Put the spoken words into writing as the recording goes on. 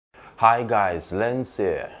Hi guys, Lens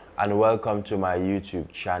here and welcome to my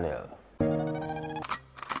YouTube channel.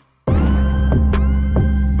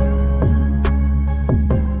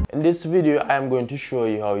 In this video I am going to show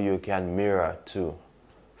you how you can mirror too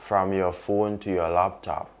from your phone to your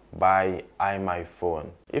laptop by Imyfone.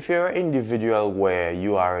 If you're an individual where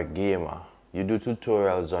you are a gamer, you do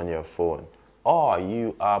tutorials on your phone, or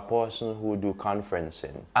you are a person who do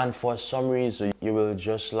conferencing, and for some reason you will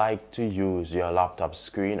just like to use your laptop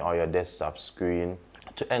screen or your desktop screen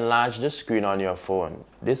to enlarge the screen on your phone.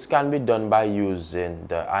 This can be done by using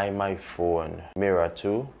the Imyfone Mirror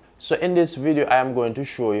 2. So in this video I am going to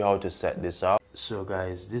show you how to set this up. So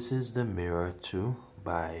guys, this is the Mirror 2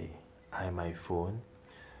 by Imyfone,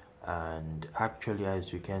 and actually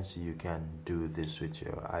as you can see you can do this with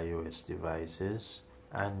your iOS devices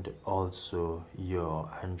and also your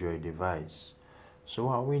Android device. So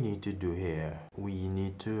what we need to do here, we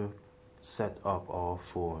need to set up our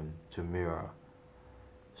phone to mirror.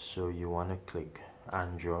 So you want to click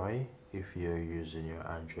Android if you're using your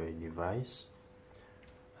Android device,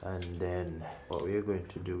 and then what we're going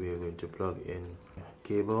to do, we're going to plug in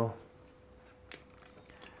cable,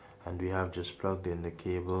 and we have just plugged in the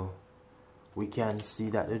cable. We can see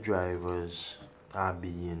that the drivers are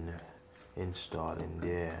being installed in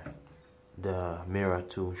there. The Mirror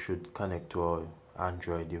 2 should connect to our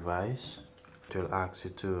Android device. It will ask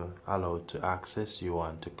you to allow to access. You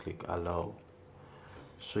want to click allow.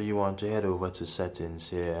 So you want to head over to settings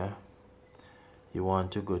here. You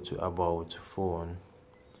want to go to about phone.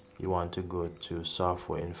 You want to go to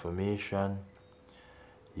software information.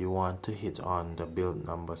 You want to hit on the build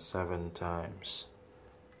number 7 times.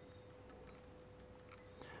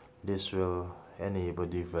 This will enable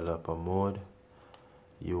developer mode.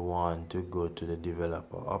 You want to go to the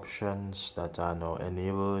developer options that are now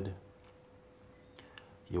enabled.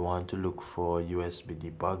 You want to look for USB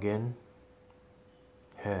debugging.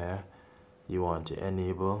 Here you want to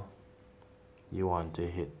enable. You want to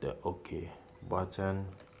hit the OK button.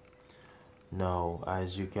 Now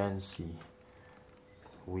as you can see,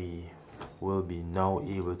 we will be now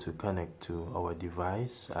able to connect to our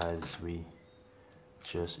device as we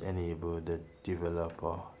just enable the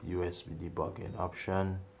developer USB debugging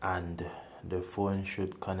option, and the phone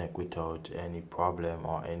should connect without any problem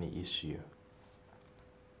or any issue.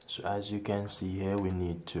 So as you can see here, we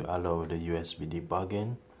need to allow the USB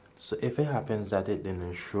debugging. So if it happens that it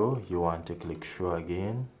didn't show, you want to click show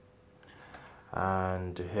again,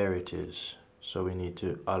 and here it is. So we need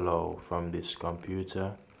to allow from this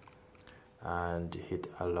computer and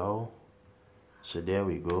hit allow. So there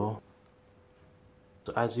we go.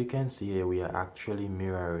 So as you can see here, we are actually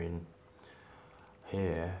mirroring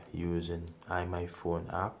here using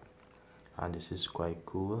Imyfone app, and this is quite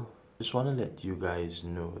cool. Just want to let you guys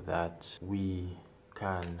know that we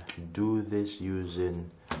can do this using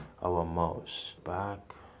our mouse. Back,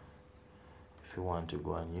 if you want to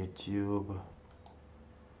go on YouTube,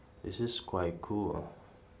 this is quite cool.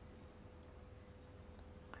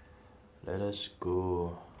 Let us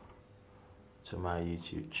go to my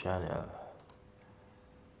YouTube channel.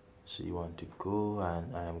 So you want to go,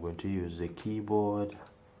 and I am going to use the keyboard.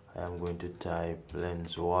 I am going to type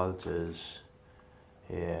Lens Walters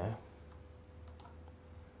here,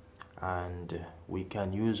 and we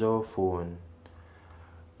can use our phone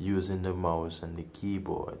using the mouse and the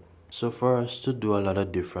keyboard. So for us to do a lot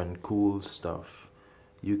of different cool stuff,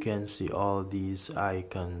 you can see all these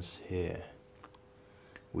icons here.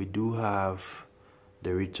 We do have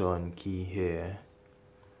the return key here,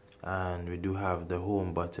 and we do have the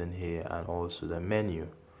home button here and also the menu.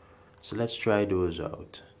 So let's try those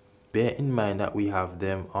out. Bear in mind that we have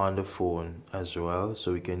them on the phone as well,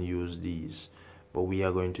 so we can use these, but we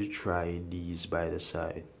are going to try these by the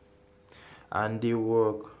side, and they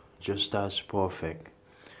work just as perfect.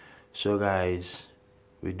 So guys,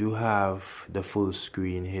 we do have the full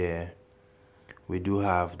screen here, we do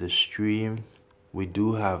have the stream, we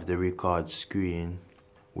do have the record screen,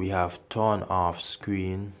 we have turn off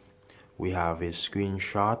screen, we have a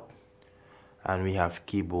screenshot, and we have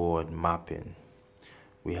keyboard mapping.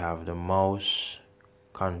 We have the mouse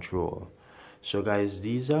control. So guys,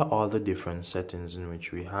 these are all the different settings in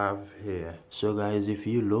which we have here. So guys, if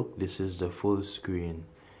you look, this is the full screen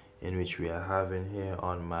in which we are having here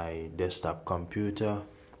on my desktop computer.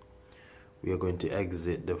 We are going to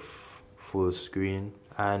exit the full screen,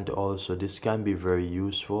 and also this can be very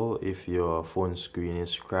useful if your phone screen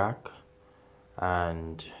is cracked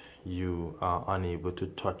and you are unable to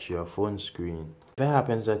touch your phone screen. If it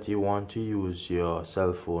happens that you want to use your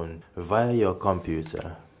cell phone via your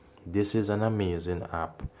computer, this is an amazing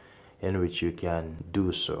app in which you can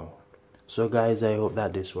do so. So guys, I hope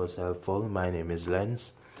that this was helpful. My name is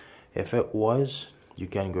Lens. If it was, you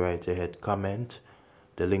can go right ahead, comment.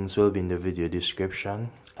 The links will be in the video description.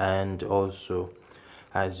 And also,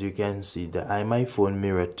 as you can see, the iMyFone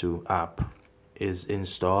Mirror 2 app is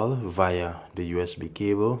installed via the USB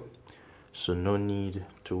cable, so no need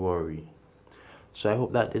to worry. So I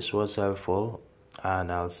hope that this was helpful,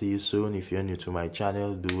 and I'll see you soon. If you're new to my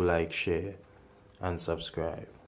channel, do like, share and subscribe.